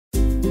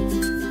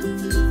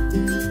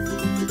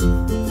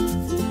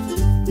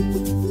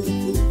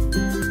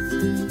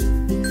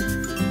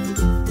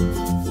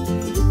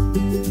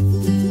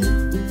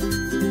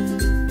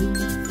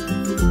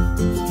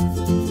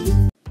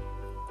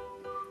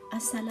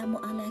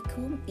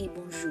Assalamualaikum et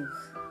bonjour.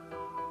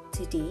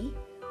 Today,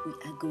 we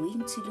are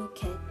going to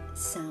look at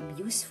some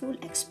useful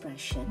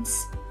expressions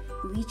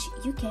which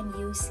you can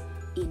use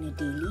in a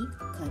daily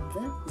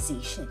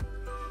conversation.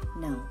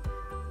 Now,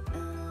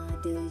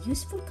 the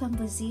useful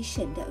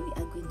conversation that we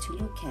are going to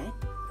look at,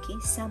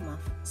 okay, some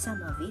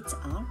of it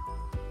are,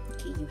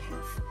 okay, you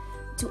have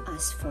to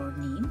ask for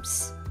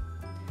names,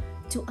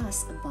 to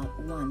ask about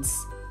one's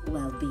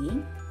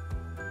well-being,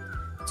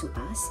 to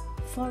ask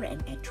for an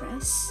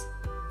address,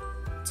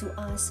 to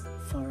ask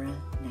for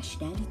a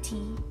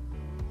nationality,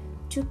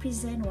 to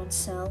present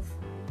oneself,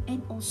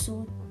 and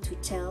also to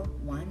tell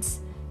one's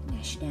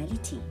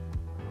nationality.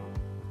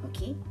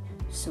 Okay,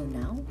 so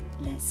now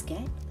let's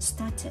get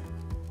started.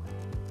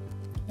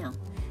 Now,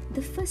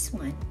 the first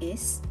one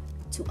is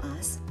to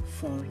ask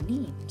for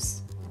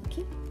names.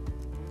 Okay,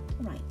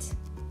 right.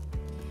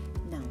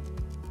 Now,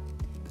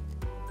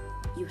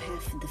 you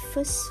have the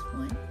first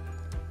one,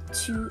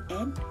 tu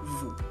and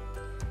vous.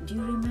 Do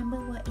you remember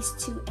what is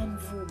tu and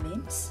vous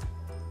means?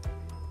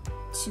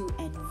 Tu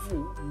and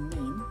vous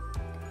mean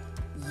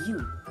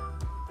you.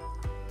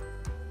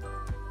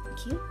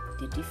 Okay,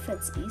 the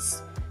difference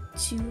is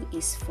tu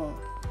is for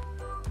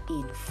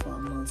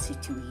informal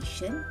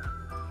situation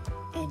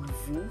and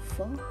vous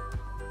for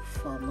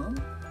formal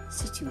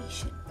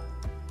situation.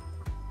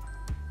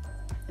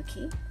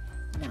 Okay,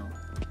 now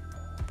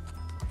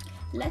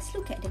let's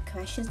look at the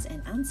questions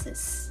and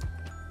answers.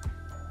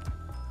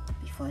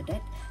 Before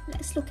that,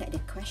 let's look at the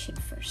question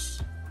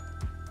first.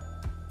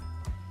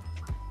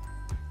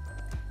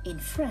 In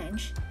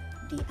French,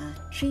 there are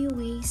three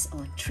ways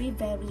or three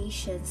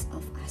variations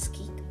of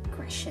asking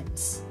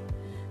questions.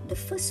 The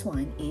first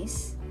one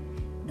is,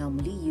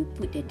 normally you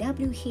put the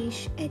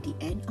WH at the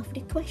end of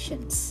the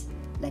questions,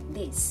 like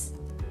this.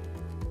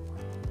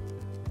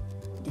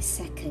 The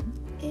second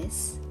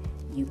is,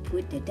 you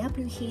put the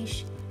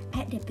WH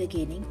at the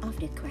beginning of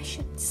the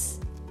questions.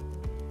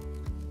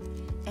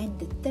 And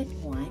the third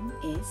one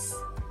is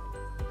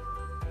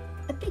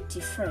a bit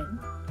different.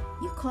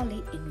 You call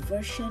it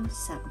inversion,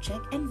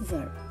 subject and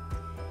verb.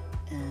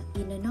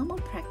 In a normal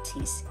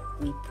practice,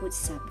 we put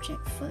subject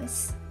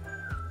first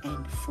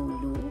and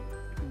follow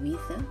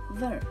with a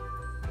verb.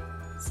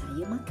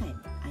 Saya makan,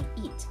 I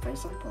eat, for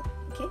example.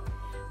 Okay,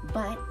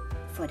 but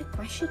for the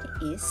question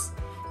is,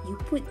 you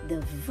put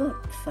the verb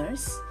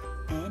first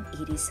and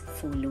it is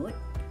followed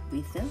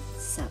with a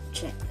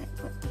subject, like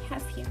what we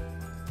have here.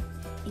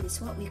 It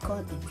is what we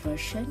call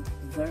inversion,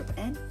 verb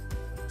and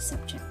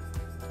subject.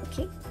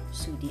 Okay,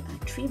 so there are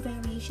three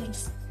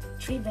variations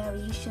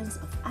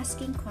of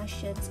asking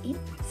questions in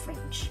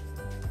French.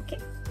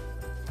 Okay,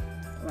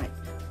 right,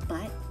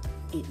 but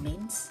it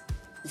means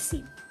the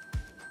same.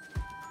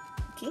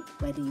 Okay,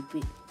 whether you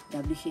put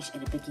WH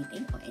at the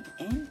beginning or at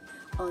the end,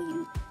 or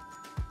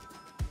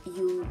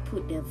you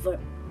put the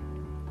verb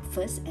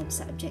first and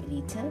subject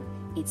later,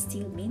 it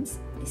still means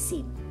the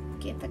same.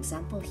 Okay, for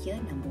example here,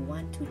 number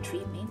 1, 2,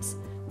 3 means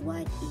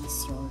what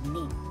is your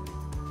name?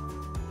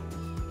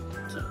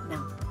 Okay,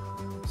 now,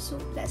 so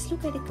let's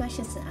look at the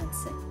questions and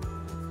answer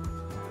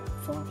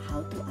for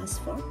how to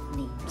ask for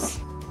names.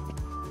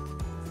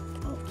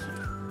 Okay,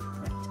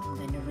 right, I'm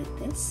going to read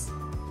this.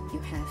 You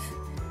have,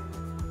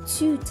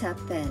 tu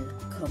t'appelles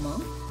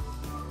comment?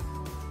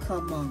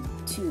 Comment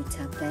tu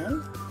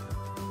t'appelles?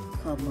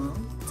 Comment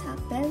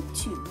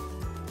t'appelles-tu?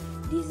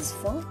 This is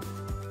for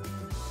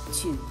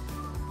tu.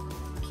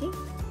 Okay,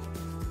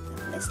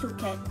 now let's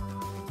look at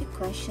the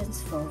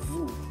questions for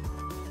vous.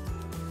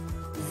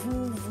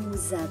 Vous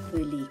vous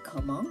appelez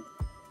comment?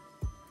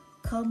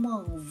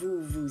 Comment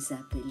vous vous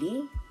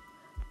appelez?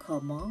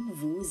 Comment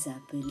vous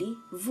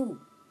appelez-vous?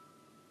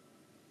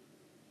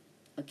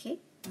 Okay,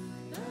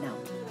 now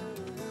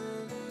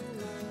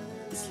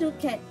let's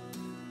look at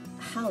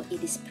how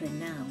it is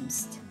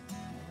pronounced.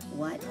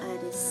 What are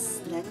the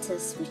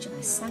letters which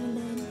are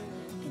silent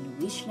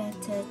and which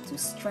letter to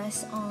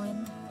stress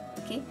on?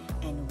 Okay,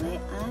 and where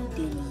are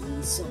the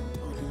liaison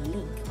or the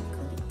link, we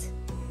call it.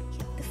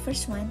 Okay, the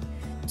first one,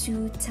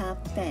 tu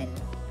t'appelles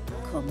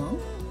comment?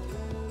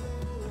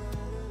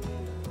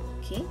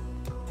 Okay,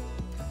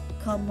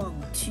 comment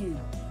tu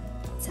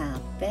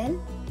t'appelles?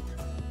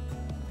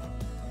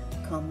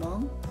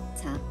 Comment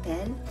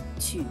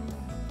t'appelles-tu?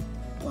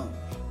 Well,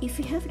 if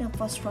you have an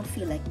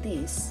apostrophe like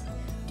this,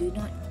 do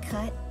not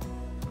cut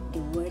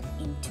the word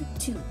into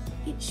two.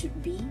 It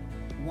should be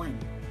one.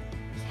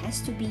 It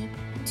has to be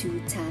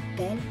tu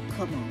t'appelles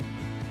comment?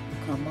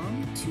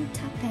 Comment tu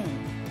t'appelles?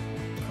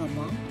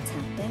 Comment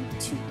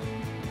t'appelles-tu?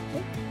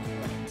 Okay,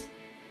 right.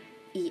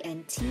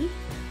 ENT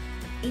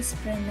is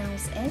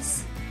pronounced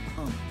as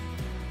on.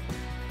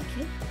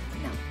 Okay,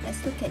 now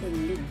let's look at the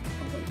link,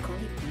 or what we call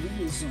it,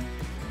 liaison.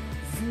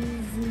 Vous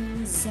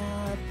vous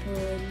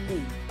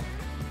appelez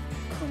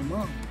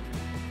comment?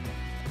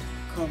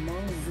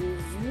 Comment vous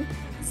vous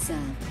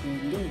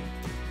appelez?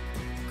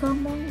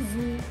 Comment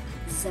vous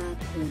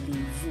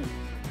appelez-vous?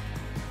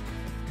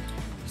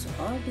 So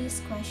all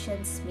these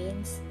questions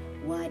means,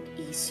 what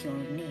is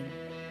your name?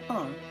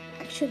 Or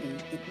actually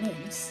it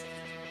means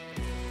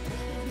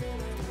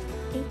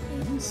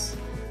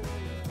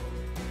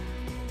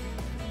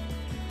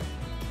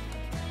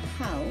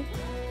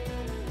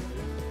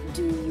how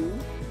do you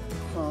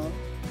call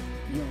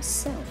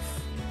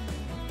yourself?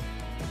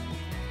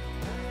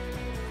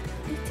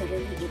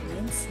 Literally, it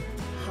means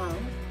how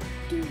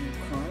do you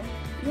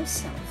call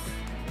yourself?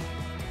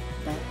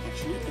 But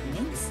actually, it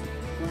means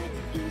what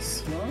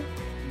is your name?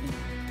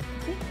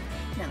 Okay.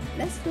 Now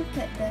let's look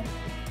at the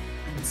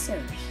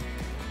answers.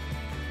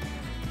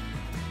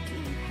 Okay,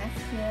 you have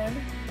here.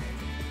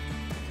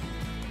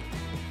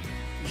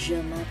 Je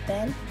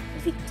m'appelle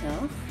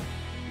Victor.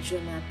 Je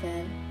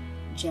m'appelle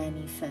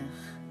Jennifer.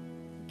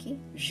 Okay,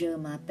 je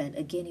m'appelle.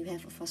 Again, you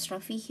have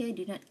apostrophe here.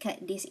 Do not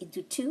cut this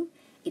into two.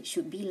 It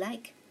should be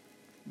like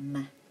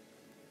ma.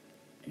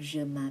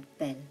 Je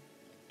m'appelle.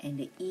 And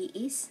the E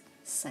is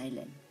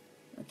silent.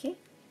 Okay?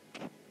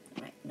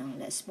 Right, now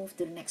let's move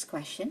to the next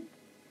question.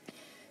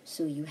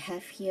 So you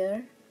have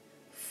here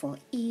for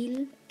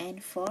il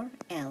and for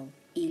elle.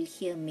 Il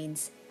here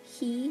means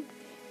he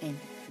and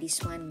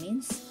this one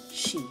means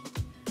she.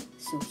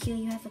 So here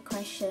you have a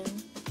question.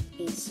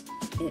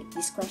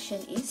 This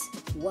question is,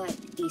 what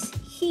is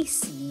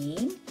his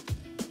name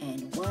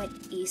and what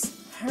is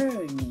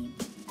her name?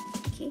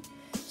 Okay,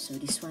 so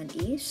this one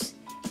is,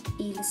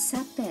 il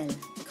s'appelle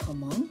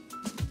comment?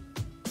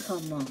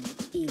 Comment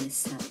il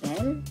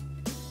s'appelle?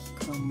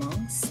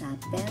 Comment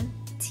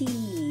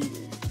s'appelle-t-il?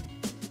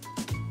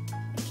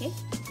 Okay,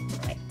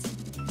 right.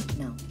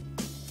 Now,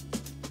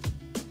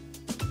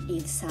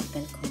 il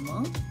s'appelle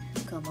comment?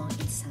 Comment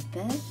il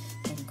s'appelle?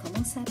 And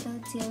comment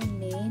s'appelle-t-il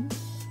mean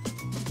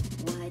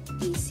what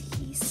is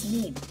his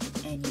name?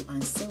 And you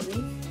answer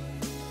with,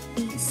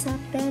 il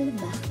s'appelle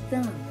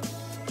Martin.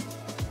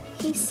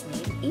 His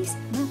name is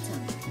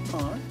Martin.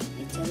 Or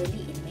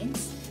literally it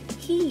means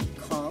he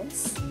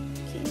calls.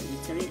 Okay,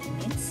 literally it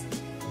means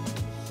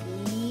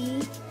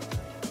he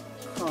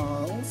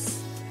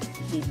calls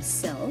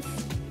himself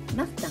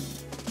Martin.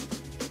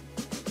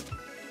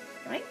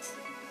 Right?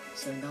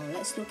 So now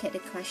let's look at the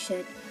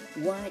question.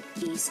 What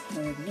is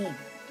her name?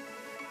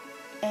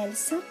 Elle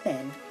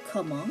s'appelle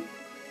comment?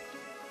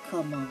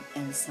 Comment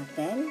elle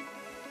s'appelle?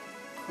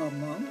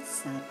 Comment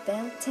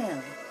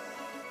s'appelle-t-elle?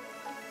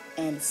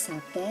 Elle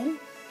s'appelle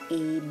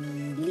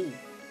Emily.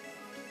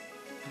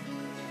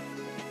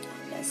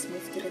 Let's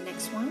move to the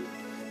next one.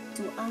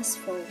 To ask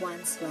for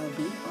one's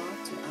well-being or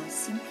to ask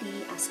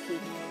simply asking,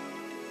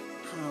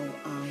 how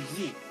are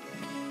you?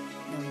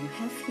 Now you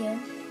have here,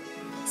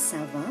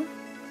 ça va?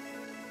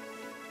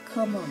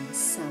 Comment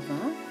ça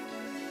va?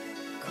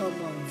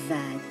 Comment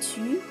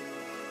vas-tu?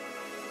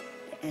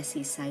 The S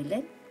is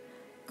silent.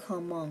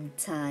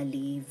 Comment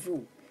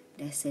allez-vous?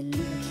 There's a link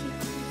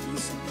here.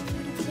 So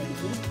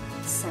again,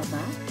 ça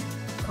va?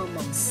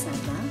 Comment ça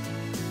va?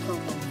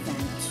 Comment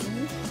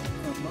vas-tu?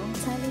 Comment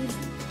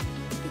allez-vous?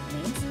 It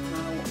means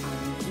how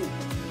are you?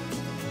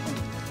 Now,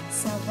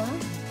 ça va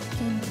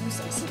can be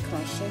used as a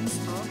question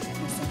or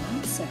as an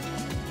answer,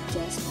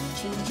 just by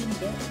changing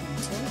the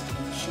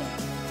intonation.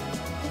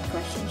 The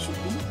question should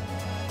be,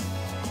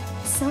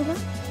 ça va?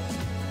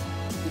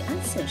 The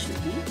answer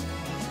should be,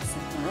 ça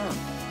va.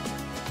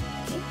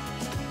 Okay,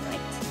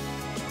 right.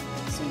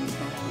 So you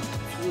have a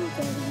few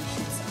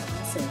variations of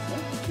answer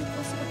here, few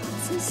possible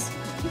answers.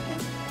 You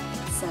have,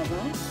 ça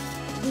va?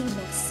 Oui,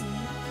 merci.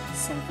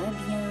 Ça va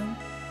bien.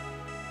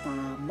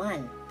 Pas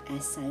mal,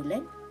 as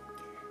silent.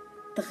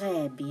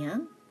 Très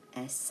bien,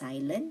 as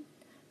silent.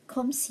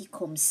 Comme si,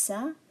 comme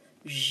ça.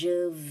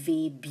 Je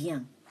vais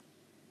bien.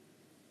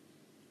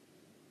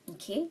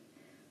 Okay,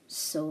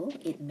 so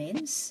it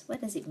means, what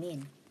does it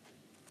mean?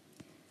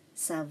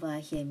 Ça va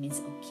here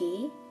means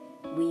okay.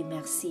 Oui,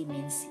 merci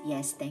means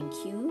yes,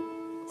 thank you.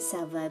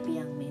 Ça va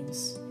bien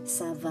means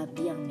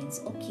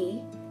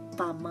okay.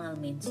 Pas mal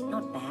means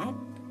not bad.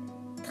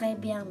 Très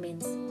bien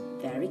means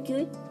very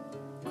good.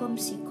 Comme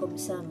si, comme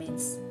ça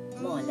means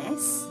more or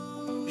less.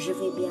 Je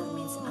vais bien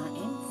means I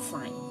am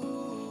fine.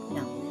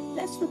 Now,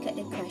 let's look at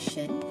the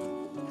question.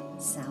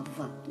 Ça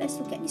va. Let's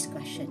look at this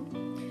question.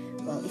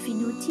 Well, if you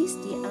notice,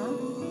 there are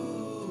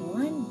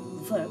one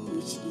verb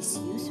which is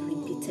used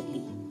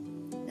repeatedly.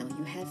 Now,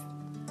 you have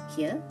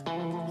here,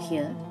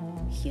 here,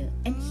 here,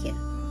 and here.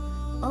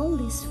 All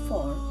these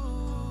four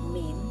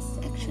means,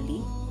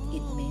 actually,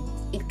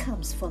 it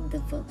comes from the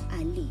verb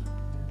ali.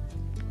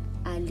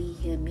 Ali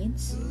here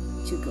means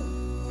to go.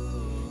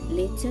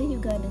 Later, you're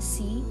gonna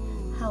see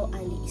how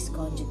ali is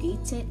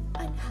conjugated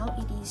and how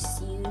it is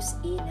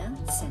used in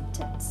a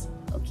sentence.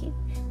 Okay,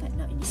 but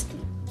not in this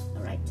clip.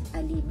 Alright,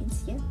 ali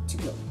means here to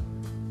go.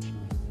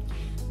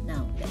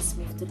 Now, let's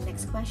move to the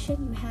next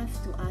question. You have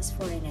to ask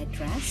for an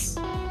address.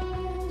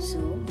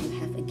 So, you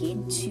have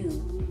again tu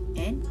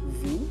and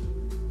vous.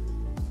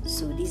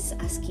 So, this is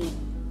asking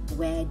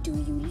where do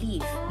you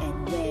live,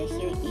 and where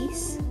here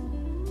is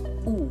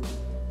où.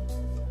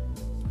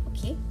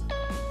 Okay,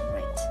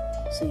 right.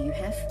 So, you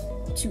have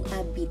tu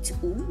habites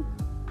où?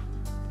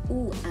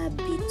 Où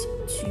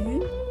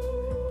habites-tu?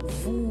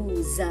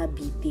 Vous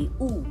habitez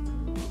où?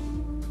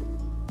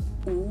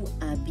 Où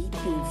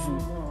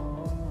habitez-vous?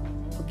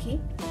 Okay,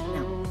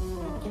 now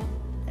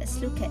let's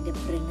look at the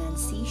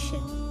pronunciation,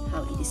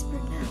 how it is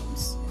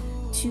pronounced.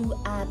 To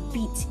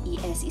habite,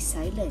 es is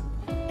silent,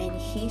 and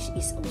h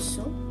is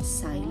also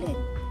silent.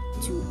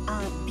 To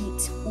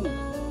habite ou,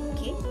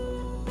 okay?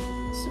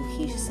 So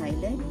h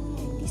silent,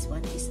 and this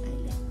one is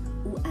silent.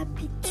 Où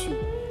habites-tu?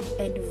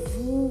 And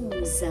vous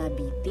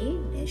habitez,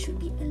 there should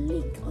be a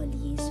link or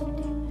liaison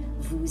there.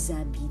 Vous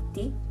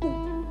habitez où?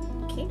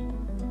 Okay?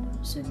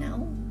 So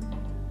now,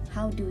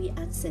 how do we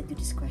answer to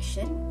this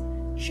question?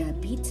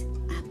 J'habite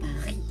à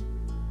Paris.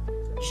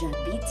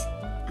 J'habite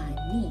à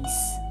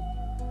Nice.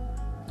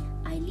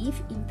 I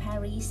live in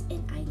Paris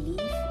and I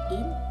live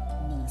in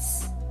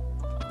Nice.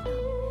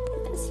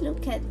 Now, let's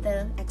look at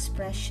the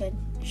expression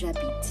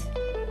j'habite.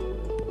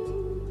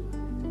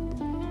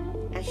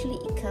 Actually,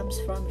 it comes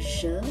from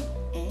je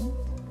and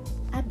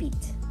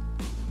habite.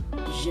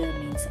 Je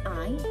means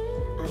I,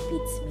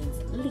 habite means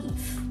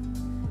live.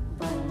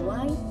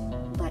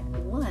 But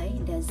why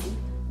does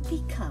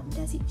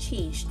it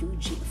change to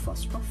J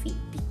apostrophe?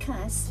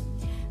 Because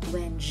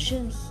when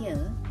je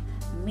here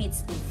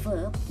meets a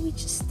verb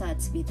which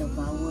starts with the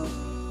vowel A,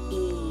 E,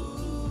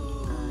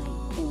 I,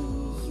 O,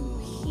 U,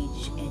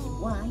 H,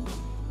 and Y,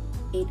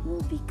 it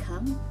will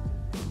become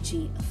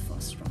J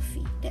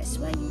apostrophe. That's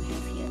why you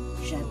have here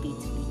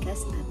j'habite,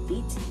 because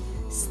habite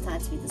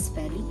starts with the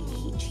spelling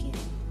H here.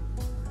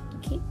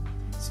 Okay,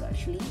 so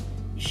actually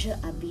je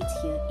habite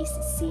here is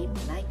the same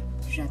like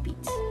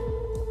j'habite.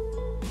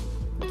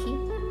 Okay,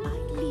 I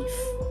live.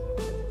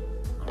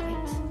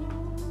 Alright.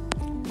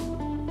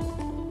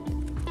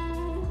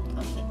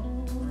 Okay,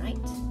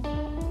 alright.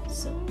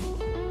 So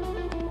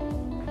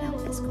now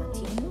let's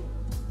continue.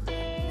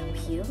 Now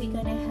here we're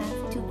gonna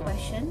have two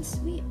questions.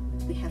 We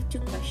have two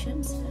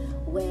questions.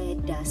 Where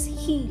does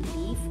he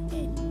live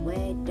and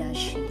where does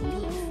she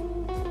live?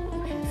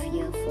 You have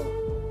here for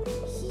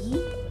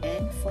he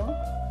and for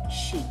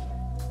she.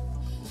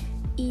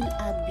 Il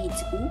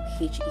habite où?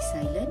 H is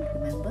silent,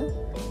 remember?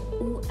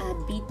 Où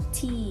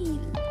habite-t-il?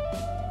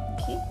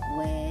 Okay,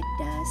 where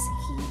does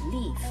he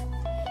live?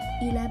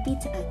 Il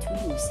habite à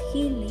Toulouse.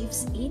 He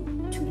lives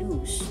in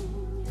Toulouse.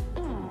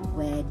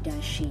 Where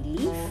does she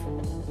live?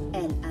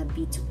 Elle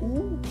habite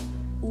où?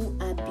 Où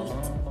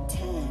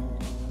habite-t-elle?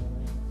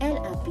 Elle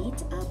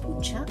habite à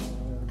Puncak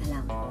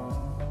Alam.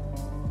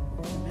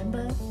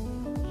 Remember,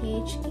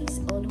 H is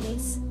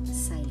always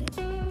silent.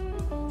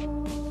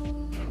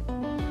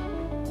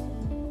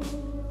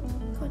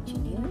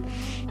 Continue.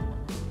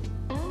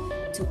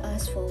 To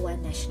ask for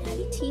one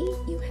nationality,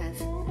 you have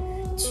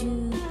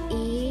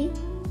 2A.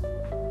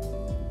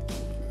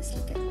 Let's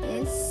look at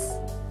this.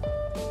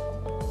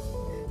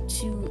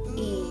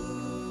 2A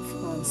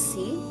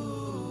Français.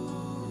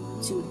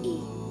 2A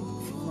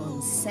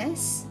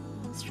Française.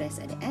 Stress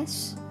at the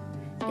S.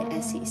 The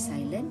S is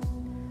silent.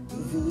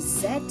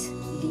 Vous êtes,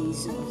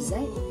 liaison of Z.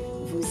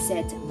 Vous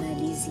êtes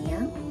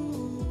malaisien.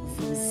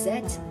 Vous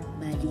êtes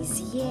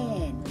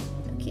malaisienne.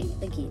 Okay,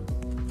 again.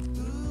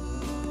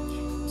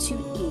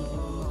 2A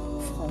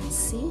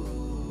français.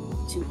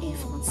 2A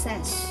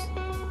française.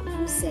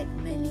 Vous êtes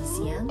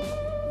malaisien.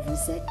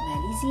 Vous êtes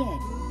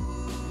malaisienne.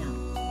 Now,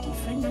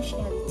 different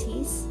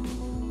nationalities.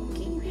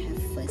 Okay, you have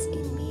first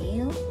a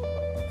male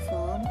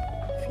form,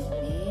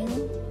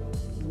 female,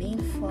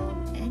 male form,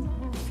 and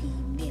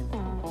female.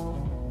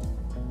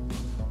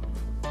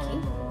 Okay,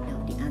 now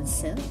the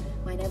answer.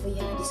 Whenever you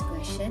have this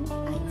question,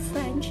 are you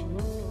French?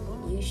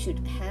 You should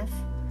have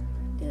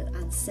the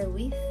answer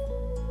with.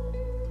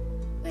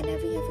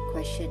 Whenever you have a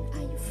question,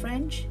 are you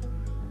French?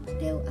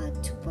 There are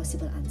two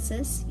possible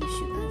answers. You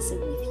should answer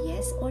with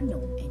yes or no.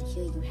 And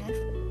here you have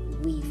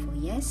oui for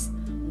yes,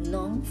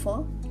 non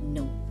for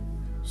no.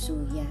 So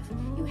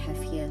you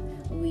have here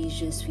oui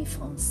je suis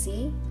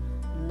français,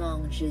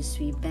 non je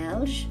suis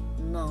belge,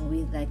 non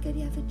with like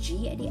you have a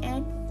G at the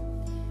end.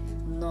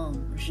 Non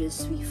je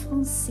suis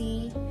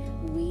français,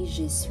 oui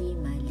je suis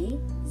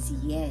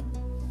malaisienne.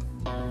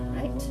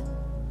 Right?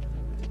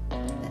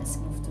 Let's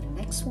move to the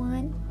next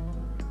one.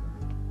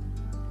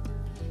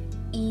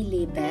 Il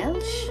est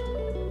belge.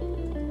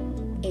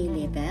 Elle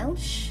est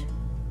belge.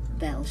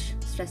 Belge,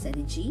 stress at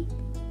the G.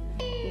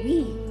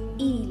 Oui,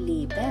 il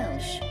est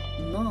belge.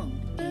 Non,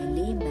 elle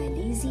est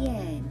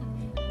malaisienne.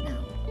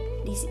 Now,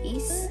 this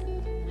is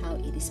how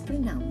it is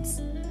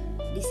pronounced.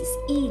 This is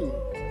il,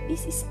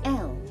 this is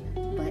L.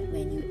 But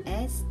when you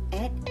add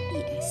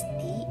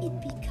EST, it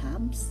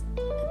becomes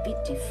a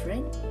bit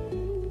different.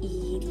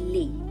 Il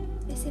est.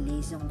 There's a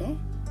liaison there.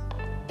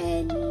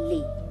 Elle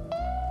est.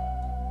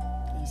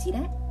 You see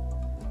that?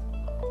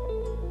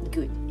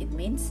 Good. It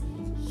means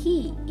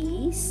he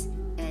is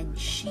and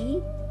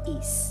she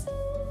is.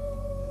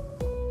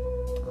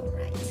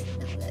 Alright,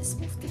 now let's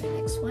move to the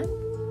next one.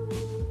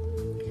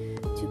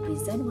 To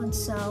present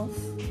oneself,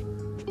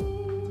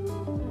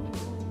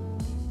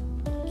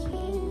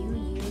 okay,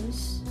 you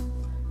use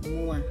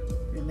moi.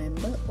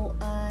 Remember,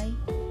 OI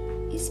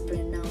is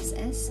pronounced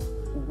as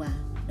wa,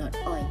 not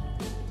oi.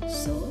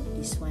 So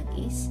this one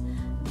is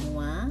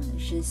moi,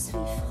 je suis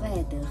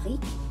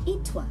Frédéric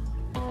et toi.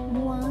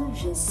 Moi,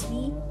 je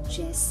suis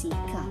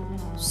Jessica.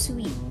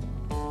 Suis.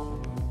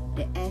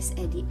 The S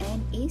at the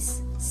end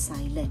is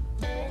silent.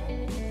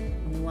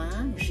 Moi,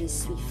 je je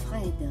suis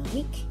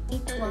Frédéric. Et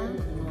toi,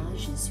 moi,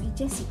 je suis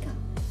Jessica.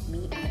 Me,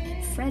 I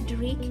am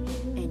Frederick.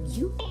 And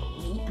you,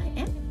 me,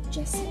 I am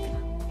Jessica.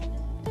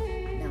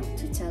 Now,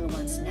 to tell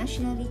one's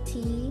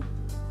nationality,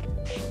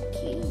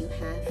 okay, you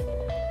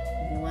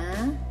have moi,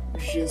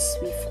 je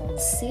suis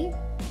français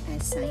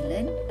as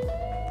silent.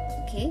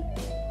 Okay,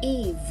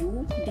 et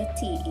vous, the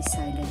T is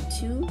silent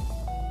too.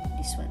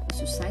 This one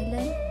also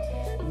silent.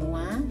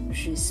 Moi,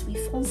 je suis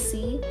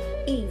français.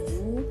 Et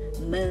vous,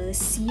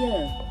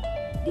 monsieur.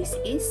 This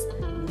is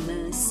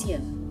monsieur.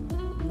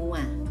 Moi,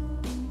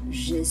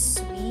 je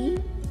suis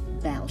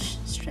belge.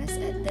 Stress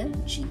at the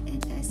G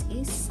and S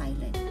is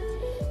silent.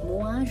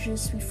 Moi, je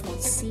suis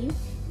français.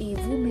 Et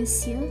vous,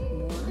 monsieur?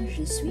 Moi,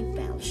 je suis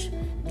belge.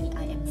 Me,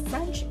 I am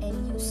French.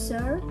 And you,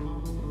 sir?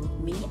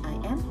 Me,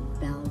 I am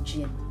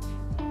Belgian.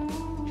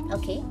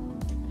 Okay,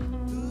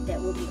 that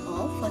will be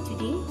all for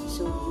today.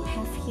 So you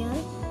have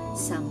here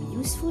some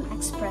useful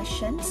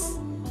expressions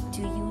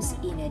to use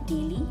in a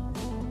daily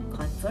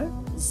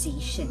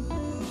conversation.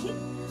 Okay,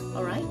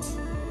 all right.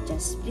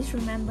 Just please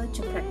remember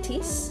to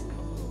practice.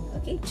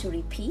 Okay, to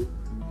repeat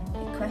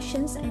the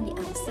questions and the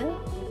answer,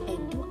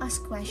 and do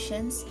ask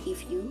questions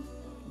if you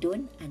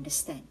don't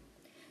understand.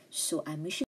 So I'm wishing